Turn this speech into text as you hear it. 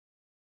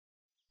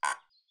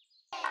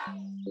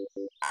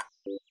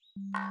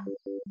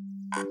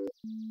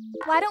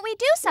Why don't we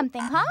do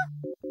something, huh?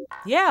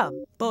 Yeah,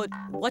 but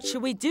what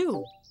should we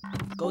do?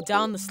 Go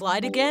down the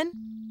slide again?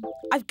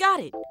 I've got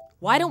it.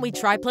 Why don't we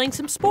try playing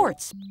some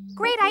sports?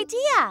 Great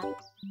idea!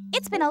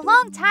 It's been a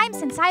long time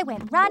since I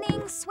went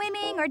running,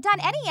 swimming, or done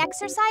any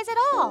exercise at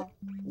all.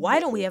 Why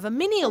don't we have a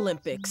mini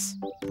Olympics?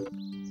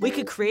 We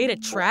could create a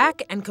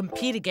track and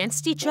compete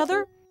against each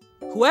other.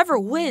 Whoever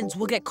wins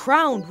will get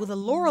crowned with a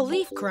laurel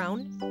leaf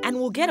crown and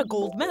will get a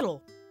gold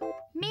medal.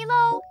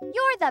 Milo,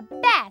 you're the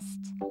best!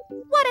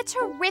 What a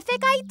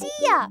terrific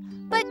idea!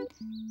 But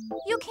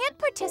you can't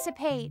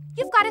participate.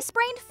 You've got a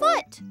sprained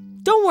foot.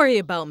 Don't worry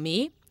about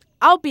me.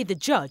 I'll be the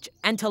judge,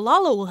 and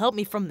Talalo will help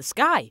me from the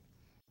sky.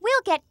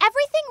 We'll get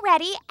everything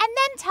ready and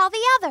then tell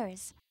the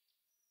others.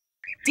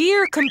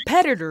 Dear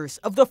competitors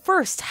of the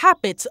first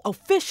Happets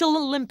official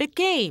Olympic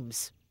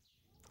Games,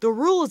 the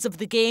rules of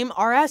the game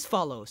are as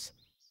follows.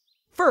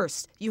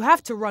 First, you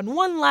have to run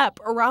 1 lap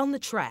around the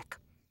track.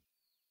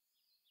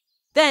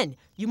 Then,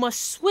 you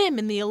must swim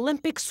in the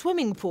Olympic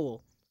swimming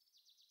pool.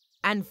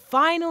 And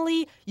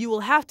finally, you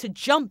will have to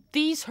jump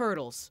these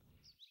hurdles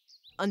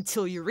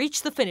until you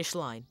reach the finish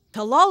line.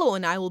 Talalo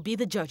and I will be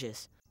the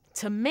judges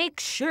to make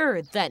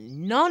sure that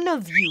none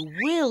of you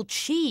will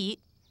cheat.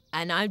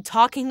 And I'm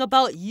talking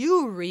about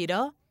you,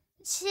 Rita.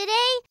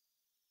 Today,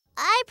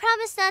 I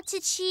promise not to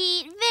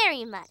cheat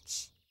very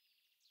much.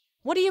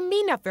 What do you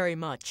mean not very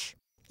much?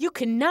 You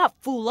cannot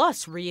fool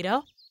us,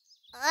 Rita.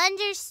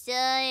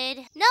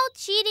 Understood. No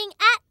cheating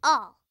at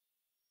all.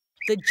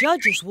 The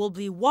judges will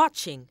be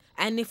watching,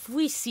 and if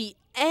we see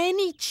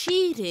any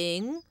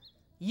cheating,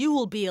 you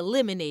will be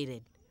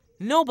eliminated.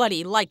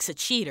 Nobody likes a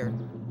cheater.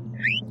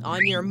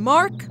 On your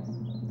mark,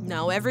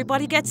 now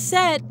everybody get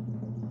set.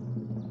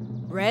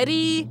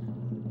 Ready?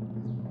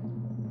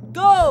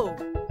 Go!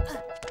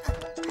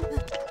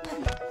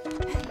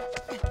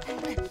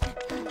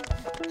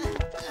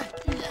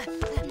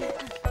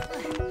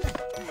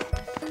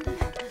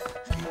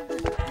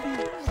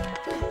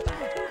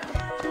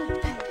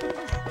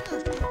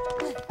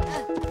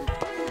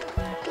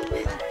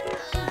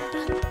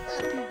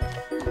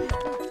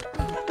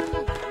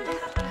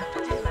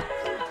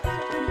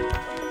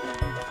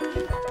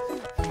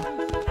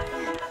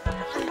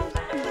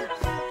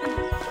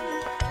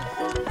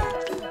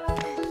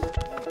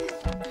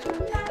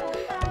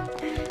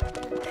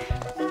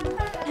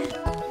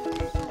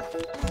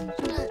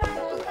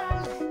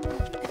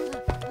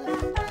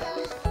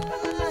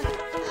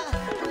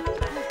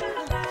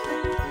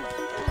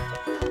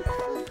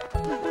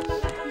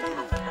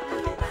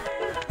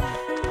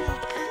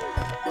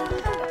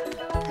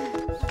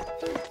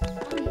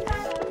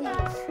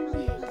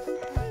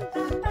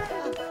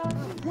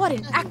 What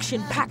an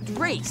action-packed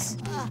race!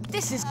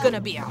 This is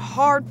gonna be a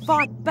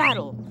hard-fought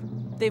battle.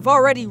 They've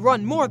already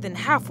run more than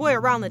halfway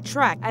around the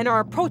track and are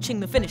approaching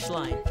the finish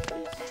line.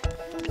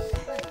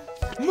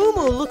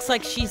 Mumu looks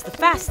like she's the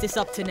fastest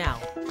up to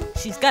now.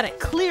 She's got a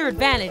clear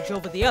advantage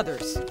over the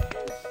others.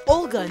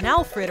 Olga and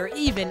Alfred are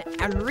even,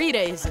 and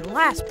Rita is in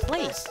last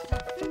place.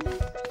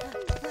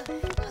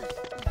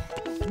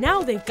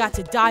 Now they've got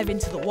to dive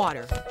into the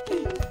water.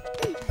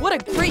 What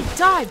a great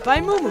dive by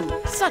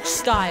Mumu! Such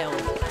style!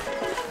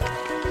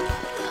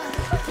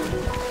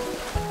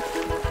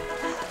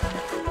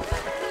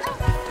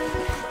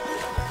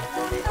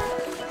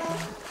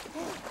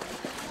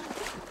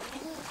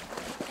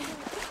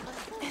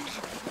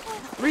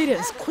 Rita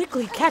is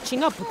quickly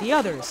catching up with the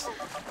others.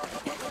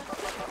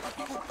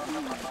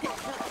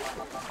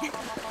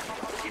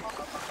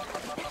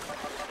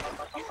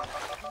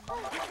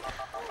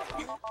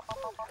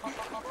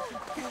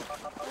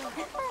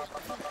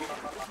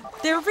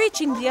 They're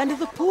reaching the end of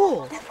the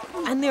pool,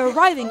 and they're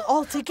arriving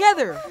all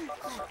together.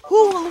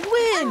 Who will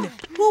win?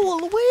 Who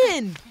will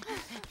win?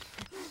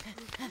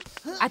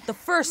 At the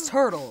first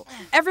hurdle,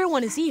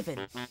 everyone is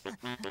even.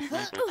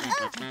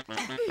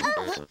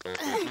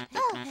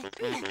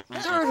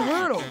 Third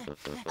hurdle.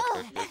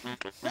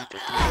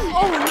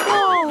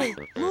 Oh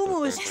no!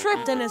 Mumu is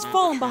tripped and has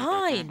fallen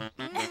behind.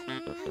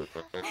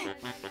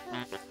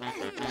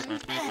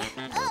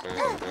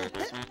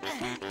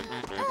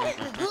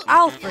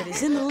 Alfred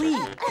is in the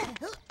lead.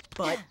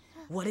 But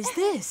what is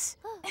this?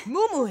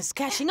 Mumu is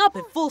catching up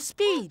at full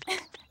speed.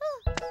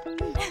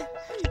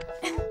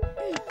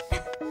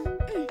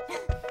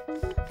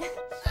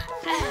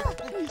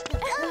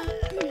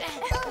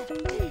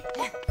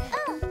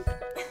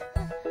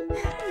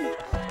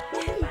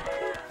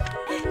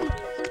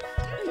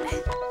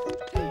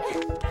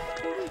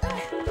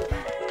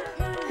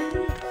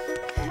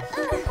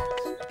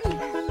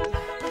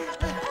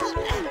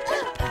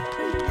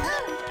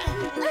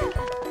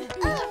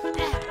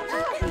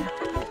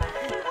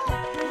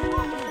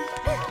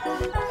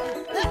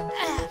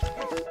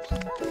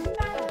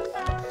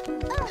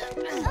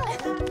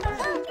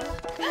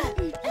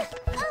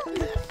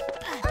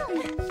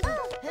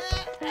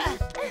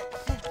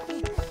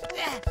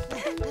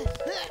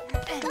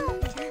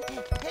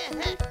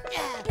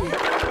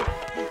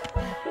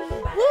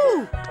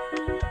 Woo!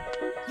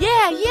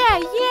 Yeah!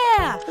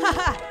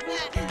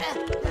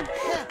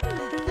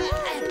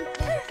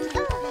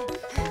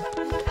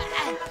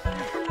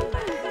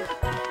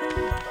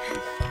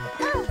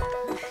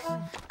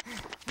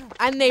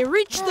 And they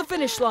reached the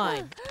finish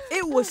line.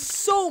 It was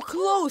so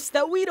close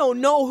that we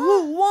don't know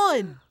who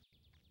won.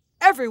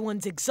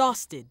 Everyone's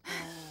exhausted.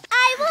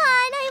 I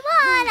won!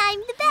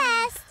 I'm the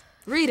best!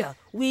 Rita,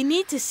 we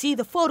need to see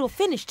the photo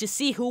finish to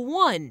see who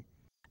won.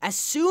 As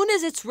soon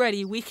as it's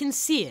ready, we can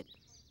see it.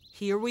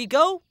 Here we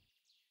go.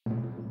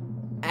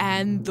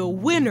 And the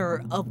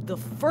winner of the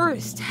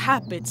first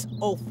Happets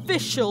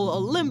official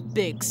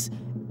Olympics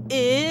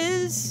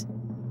is...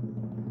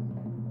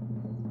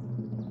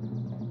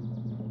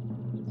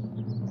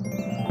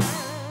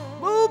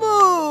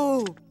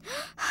 Moo!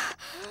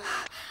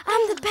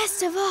 I'm the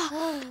best of all.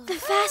 The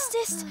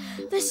fastest,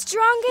 the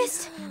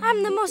strongest.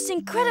 I'm the most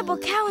incredible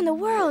cow in the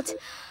world.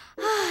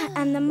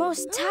 I'm the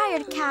most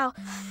tired cow.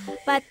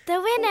 But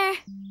the winner.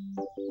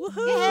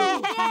 Woohoo!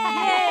 Yay!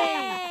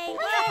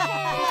 Yay!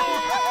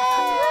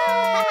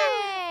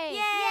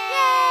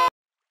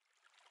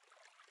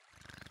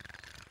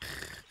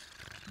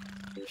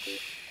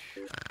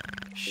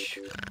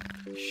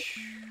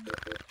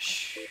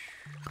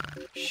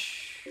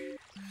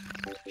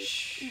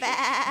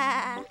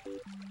 Bah.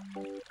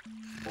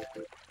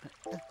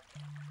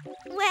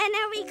 When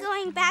are we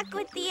going back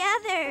with the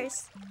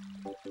others?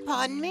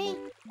 Pardon me?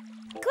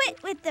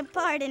 Quit with the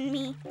pardon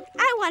me.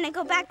 I want to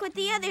go back with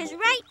the others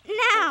right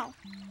now.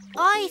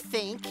 I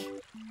think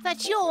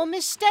that you're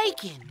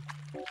mistaken.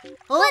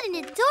 What an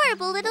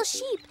adorable little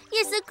sheep.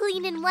 You're so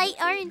clean and white,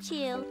 aren't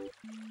you?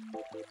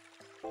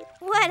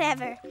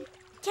 Whatever.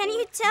 Can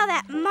you tell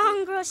that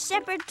mongrel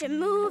shepherd to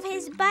move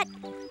his butt?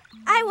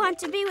 I want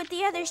to be with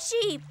the other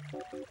sheep.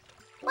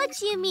 What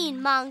do you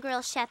mean,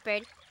 mongrel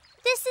shepherd?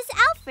 This is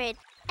Alfred,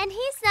 and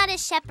he's not a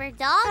shepherd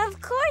dog.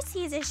 Of course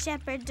he's a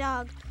shepherd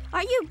dog.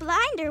 Are you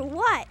blind or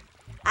what?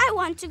 I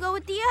want to go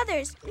with the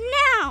others,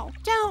 now!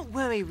 Don't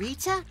worry,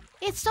 Rita.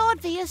 It's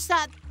obvious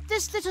that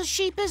this little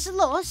sheep is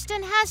lost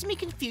and has me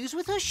confused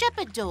with her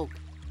shepherd dog.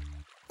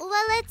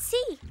 Well, let's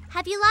see.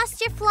 Have you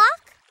lost your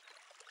flock?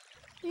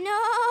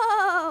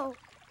 No!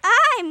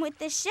 I'm with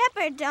the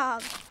shepherd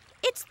dog.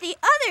 It's the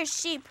other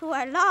sheep who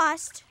are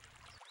lost.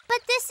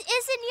 But this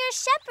isn't your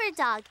shepherd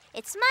dog.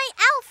 It's my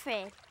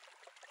Alfred.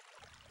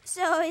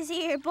 So is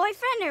he your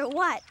boyfriend or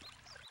what?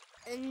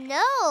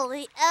 No,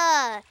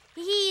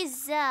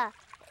 he's...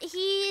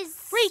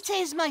 Rita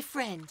is my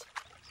friend.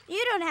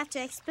 You don't have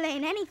to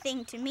explain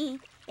anything to me.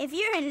 If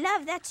you're in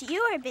love, that's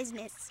your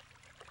business.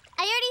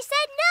 I already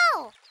said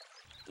no!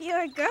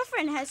 Your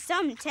girlfriend has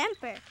some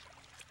temper.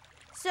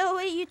 So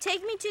will you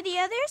take me to the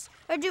others,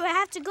 or do I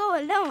have to go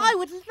alone? I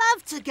would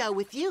love to go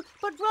with you,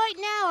 but right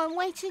now I'm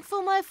waiting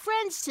for my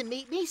friends to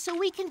meet me so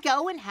we can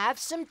go and have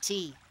some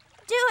tea.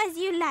 Do as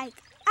you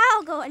like.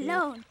 I'll go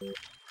alone.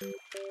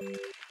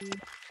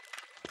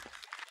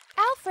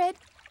 Alfred,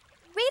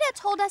 Rita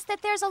told us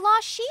that there's a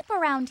lost sheep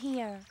around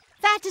here.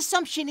 That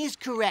assumption is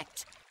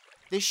correct.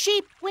 The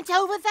sheep went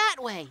over that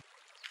way.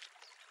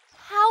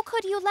 How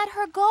could you let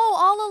her go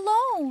all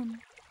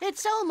alone?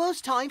 It's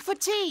almost time for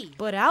tea.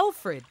 But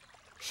Alfred,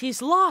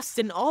 she's lost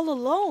and all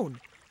alone.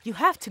 You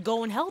have to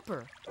go and help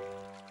her.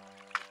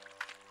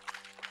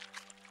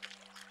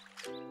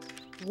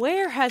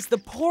 Where has the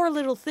poor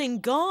little thing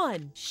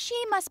gone? She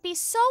must be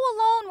so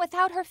alone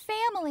without her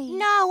family.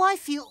 No, I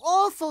feel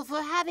awful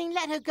for having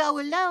let her go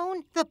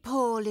alone. The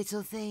poor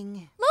little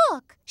thing.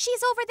 Look,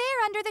 she's over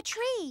there under the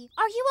tree.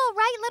 Are you all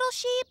right, little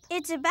sheep?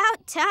 It's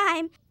about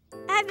time.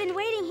 I've been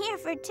waiting here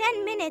for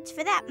 10 minutes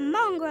for that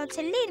mongrel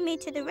to lead me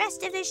to the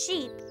rest of the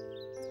sheep.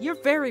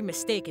 You're very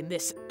mistaken.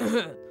 This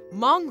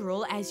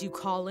mongrel, as you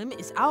call him,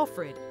 is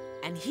Alfred,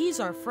 and he's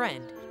our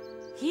friend.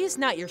 He is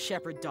not your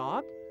shepherd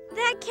dog.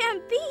 That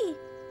can't be.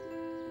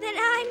 Then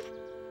I'm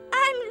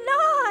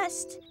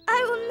lost.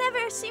 I will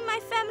never see my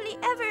family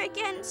ever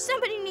again.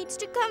 Somebody needs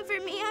to come for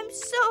me. I'm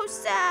so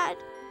sad.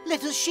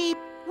 Little sheep,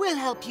 we'll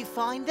help you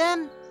find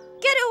them.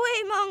 Get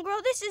away,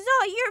 mongrel. This is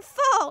all your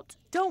fault.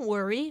 Don't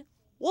worry.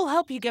 We'll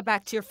help you get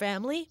back to your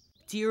family.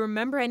 Do you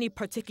remember any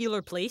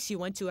particular place you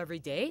went to every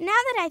day? Now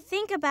that I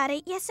think about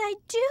it, yes, I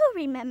do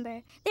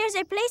remember. There's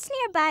a place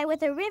nearby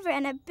with a river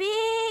and a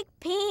big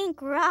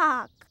pink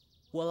rock.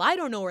 Well, I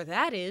don't know where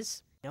that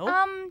is. No?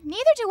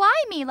 Neither do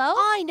I, Milo.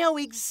 I know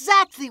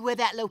exactly where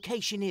that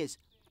location is,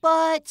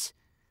 but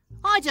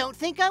I don't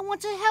think I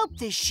want to help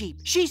this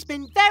sheep. She's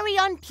been very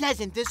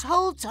unpleasant this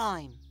whole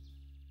time.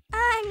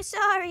 I'm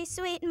sorry,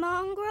 sweet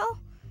mongrel.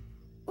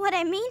 What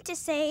I mean to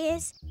say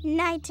is,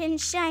 knight in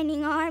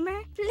shining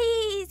armor,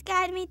 please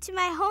guide me to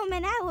my home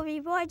and I will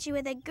reward you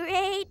with a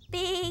great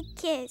big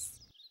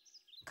kiss.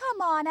 Come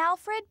on,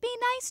 Alfred. Be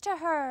nice to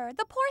her.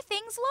 The poor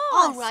thing's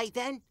lost. All right,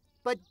 then.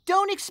 But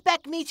don't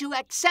expect me to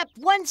accept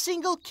one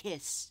single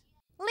kiss.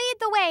 Lead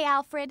the way,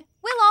 Alfred.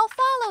 We'll all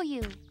follow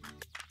you.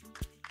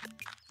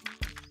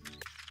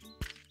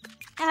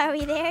 Are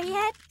we there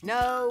yet?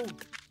 No.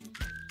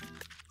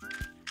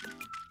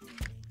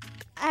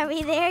 Are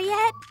we there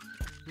yet?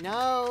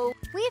 No.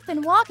 We've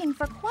been walking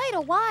for quite a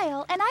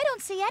while, and I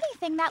don't see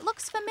anything that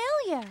looks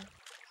familiar.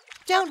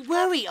 Don't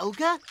worry,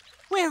 Olga.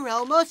 We're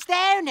almost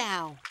there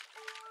now.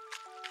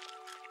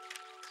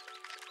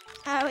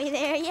 Are we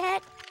there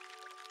yet?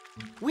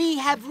 We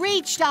have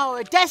reached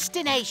our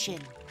destination.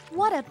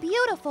 What a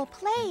beautiful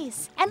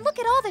place. And look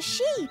at all the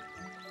sheep.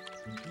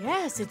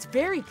 Yes, it's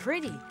very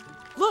pretty.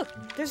 Look,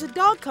 there's a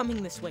dog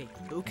coming this way.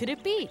 Who could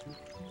it be?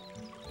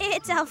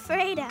 It's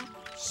Alfreda.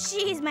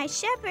 She's my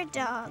shepherd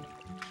dog.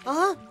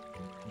 Huh?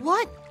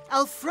 What?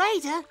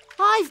 Alfreda?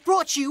 I've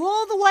brought you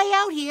all the way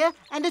out here,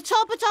 and to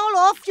top it all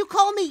off, you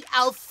call me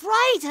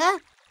Alfreda?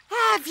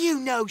 Have you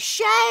no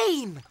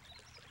shame?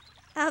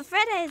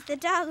 Alfreda is the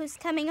dog who's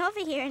coming over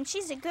here, and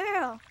she's a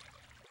girl.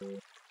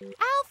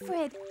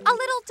 Alfred, a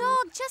little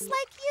dog just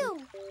like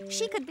you.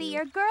 She could be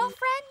your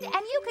girlfriend, and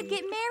you could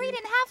get married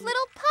and have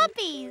little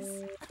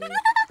puppies.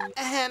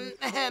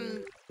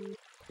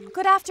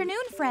 Good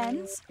afternoon,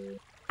 friends.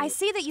 I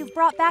see that you've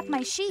brought back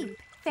my sheep.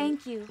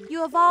 Thank you.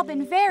 You have all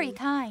been very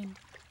kind.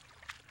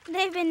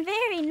 They've been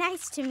very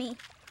nice to me,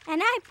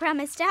 and I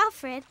promised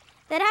Alfred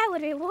that I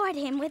would reward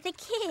him with a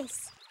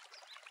kiss.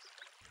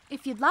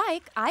 If you'd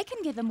like, I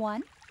can give him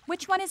one.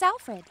 Which one is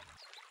Alfred?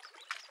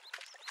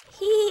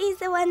 He's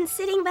the one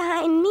sitting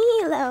behind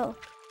Milo.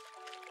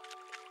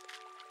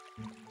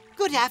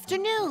 Good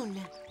afternoon.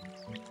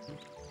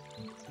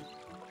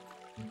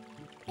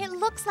 It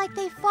looks like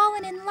they've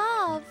fallen in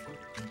love.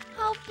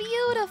 How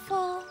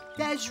beautiful.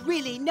 There's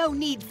really no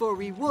need for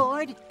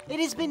reward. It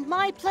has been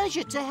my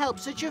pleasure to help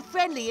such a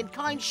friendly and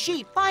kind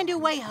sheep find her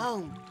way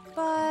home.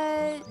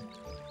 But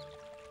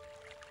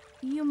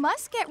you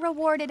must get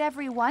rewarded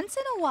every once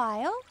in a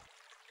while.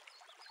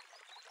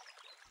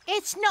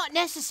 It's not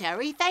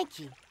necessary, thank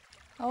you.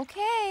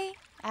 Okay,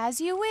 as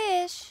you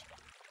wish.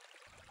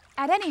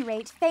 At any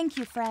rate, thank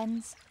you,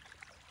 friends.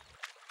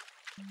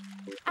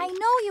 I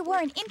know you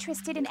weren't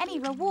interested in any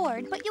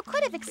reward, but you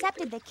could have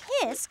accepted the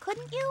kiss,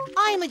 couldn't you?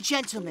 I am a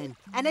gentleman,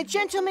 and a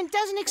gentleman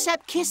doesn't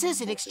accept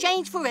kisses in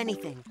exchange for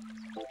anything.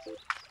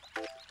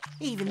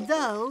 Even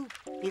though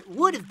it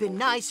would have been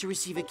nice to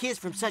receive a kiss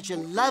from such a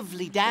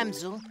lovely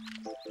damsel.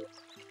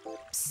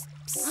 Psst,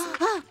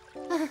 psst.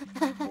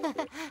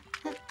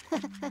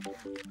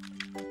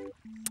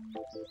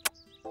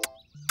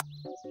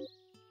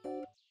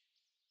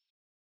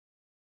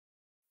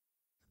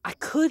 I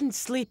couldn't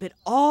sleep at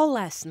all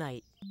last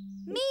night.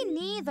 Me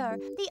neither.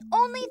 The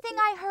only thing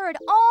I heard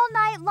all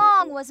night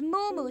long was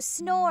Moo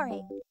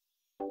snoring.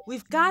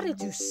 We've got to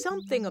do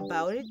something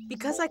about it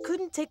because I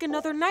couldn't take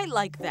another night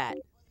like that.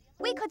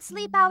 We could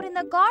sleep out in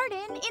the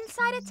garden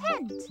inside a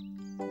tent.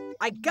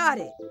 I got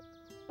it.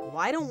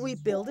 Why don't we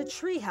build a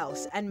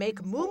treehouse and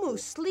make Moo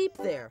sleep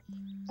there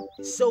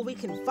so we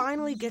can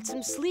finally get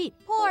some sleep?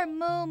 Poor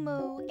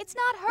Moo. It's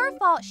not her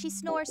fault she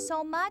snores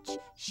so much.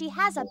 She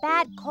has a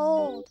bad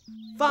cold.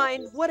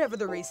 Fine, whatever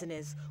the reason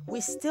is. We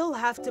still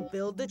have to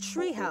build the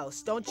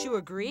treehouse, don't you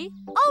agree?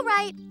 All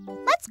right,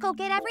 let's go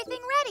get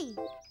everything ready.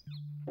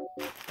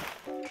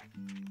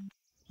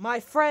 My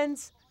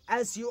friends,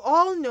 as you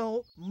all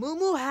know,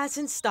 Moo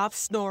hasn't stopped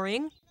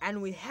snoring,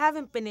 and we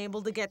haven't been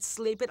able to get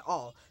sleep at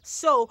all.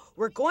 So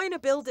we're going to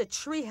build a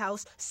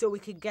treehouse so we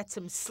can get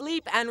some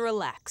sleep and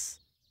relax.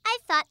 I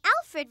thought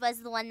Alfred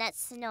was the one that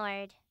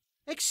snored.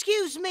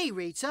 Excuse me,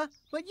 Rita,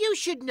 but you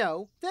should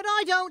know that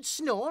I don't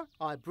snore.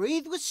 I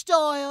breathe with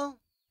style.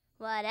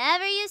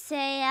 Whatever you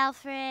say,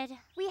 Alfred.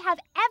 We have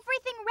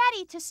everything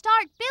ready to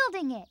start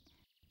building it.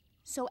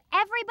 So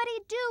everybody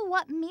do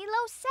what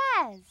Milo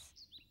says.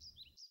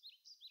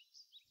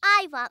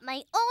 I want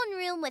my own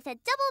room with a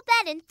double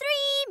bed and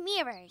 3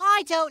 mirrors.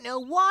 I don't know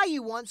why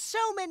you want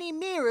so many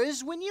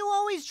mirrors when you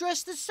always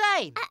dress the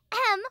same.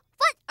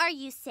 What are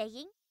you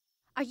saying?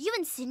 Are you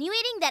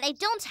insinuating that I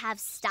don't have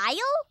style?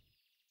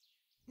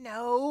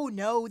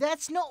 No,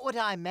 that's not what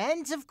I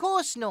meant. Of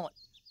course not.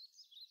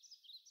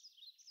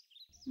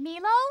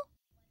 Milo,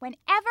 whenever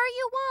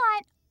you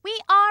want, we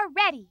are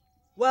ready.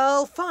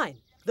 Well,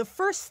 fine. The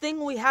first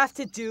thing we have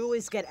to do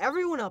is get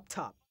everyone up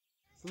top.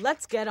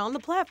 Let's get on the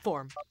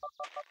platform.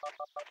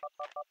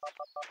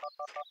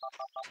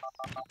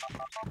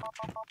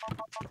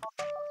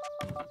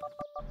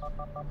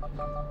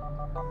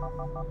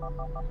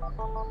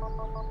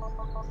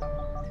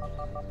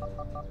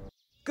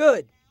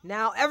 Good.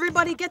 Now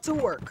everybody get to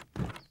work.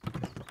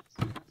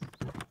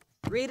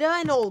 Rita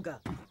and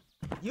Olga,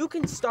 you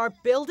can start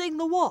building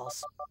the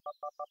walls.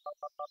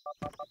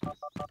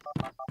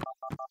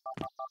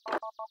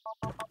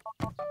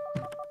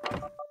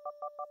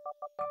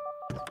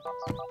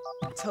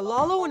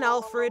 Talalo and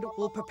Alfred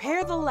will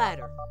prepare the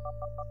ladder.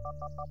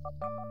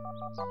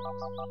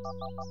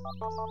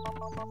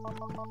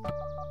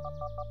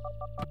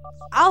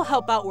 I'll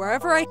help out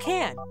wherever I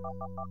can.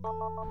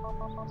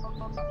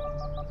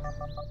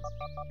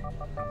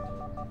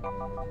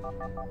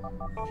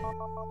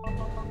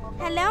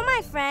 Hello,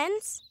 my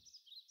friends.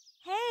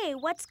 Hey,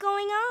 what's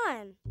going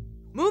on?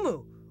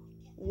 Moo,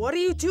 what are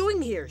you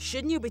doing here?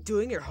 Shouldn't you be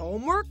doing your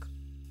homework?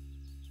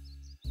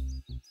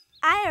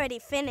 I already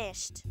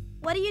finished.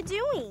 What are you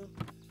doing?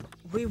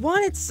 We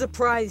wanted to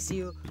surprise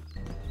you.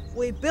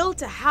 We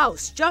built a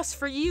house just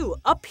for you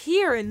up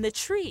here in the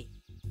tree.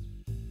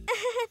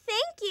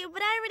 Thank you,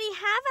 but I already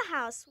have a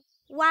house.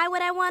 Why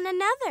would I want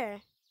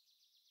another?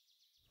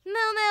 Moo,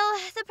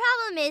 the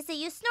problem is that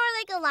you snore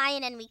like a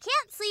lion and we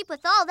can't sleep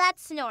with all that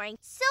snoring.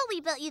 So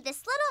we built you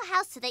this little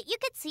house so that you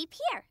could sleep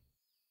here.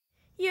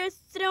 You're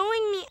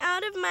throwing me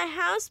out of my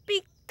house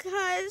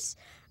because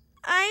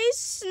I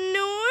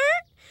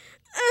snore?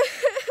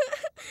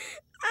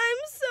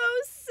 I'm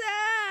so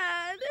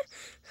sad.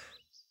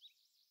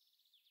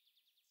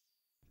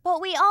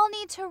 But we all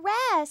need to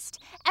rest,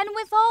 and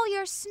with all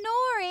your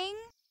snoring,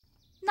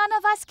 none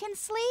of us can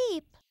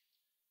sleep.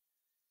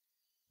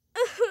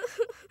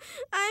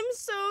 I'm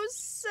so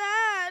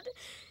sad.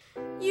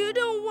 You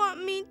don't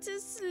want me to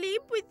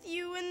sleep with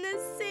you in the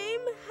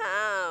same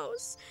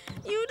house.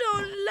 You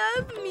don't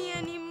love me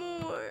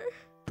anymore.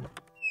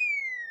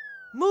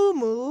 Moo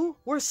Moo,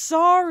 we're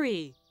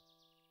sorry.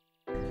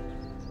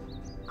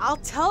 I'll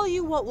tell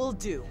you what we'll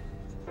do.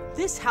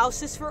 This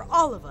house is for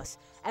all of us,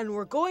 and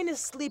we're going to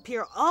sleep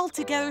here all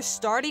together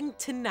starting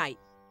tonight.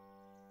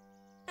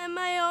 Am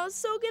I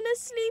also gonna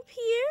sleep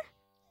here?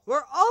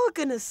 We're all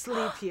gonna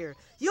sleep here.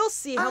 You'll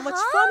see how much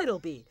fun it'll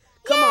be.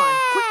 Come on,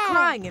 quit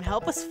crying and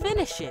help us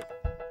finish it.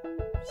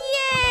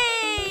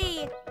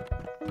 Yay!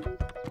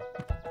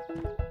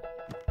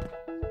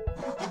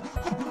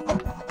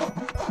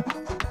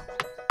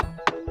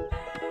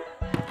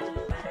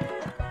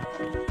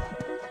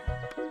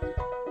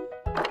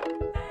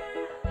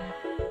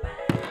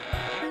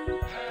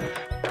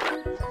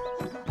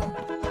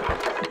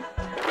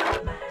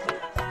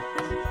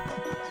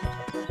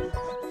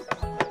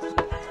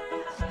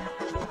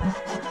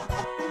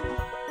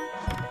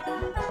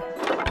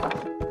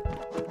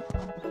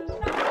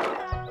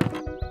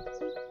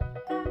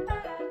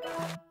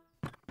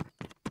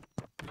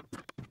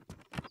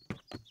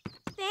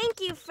 Thank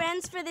you,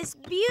 friends, for this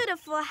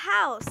beautiful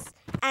house.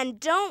 And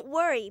don't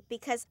worry,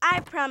 because I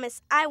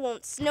promise I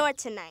won't snore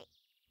tonight.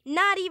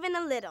 Not even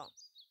a little.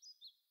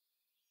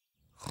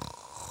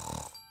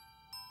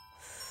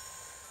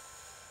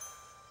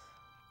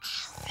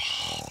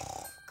 Alfred,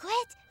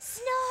 quit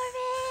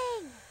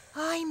snoring!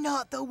 I'm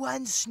not the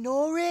one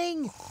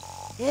snoring.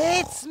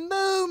 It's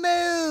Moo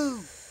Moo.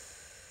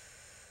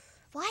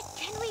 What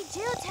can we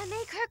do to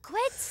make her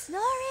quit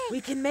snoring? We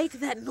can make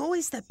that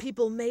noise that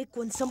people make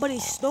when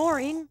somebody's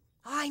snoring.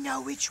 I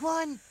know which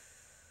one.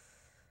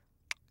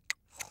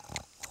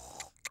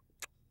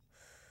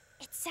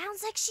 It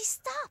sounds like she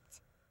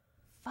stopped.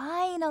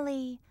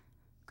 Finally.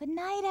 Good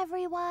night,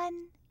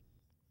 everyone.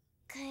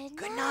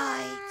 Good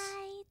night.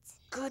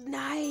 Good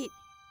night.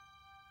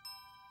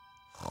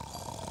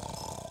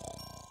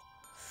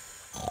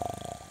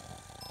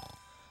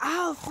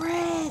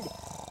 Alfred!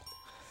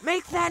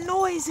 Make that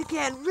noise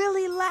again,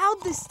 really loud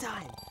this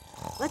time.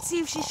 Let's see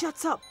if she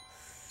shuts up.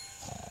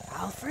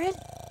 Alfred?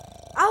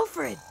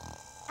 Alfred!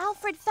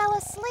 Alfred fell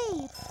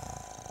asleep.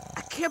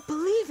 I can't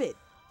believe it.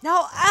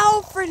 Now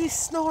Alfred is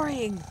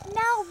snoring.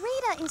 Now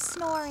Rita is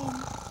snoring.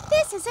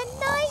 This is a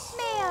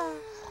nightmare.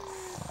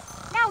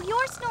 Now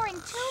you're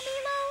snoring too,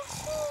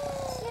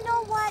 Milo? You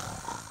know what?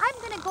 I'm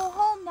gonna go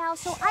home now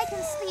so I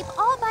can sleep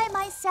all by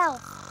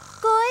myself.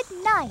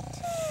 Good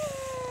night.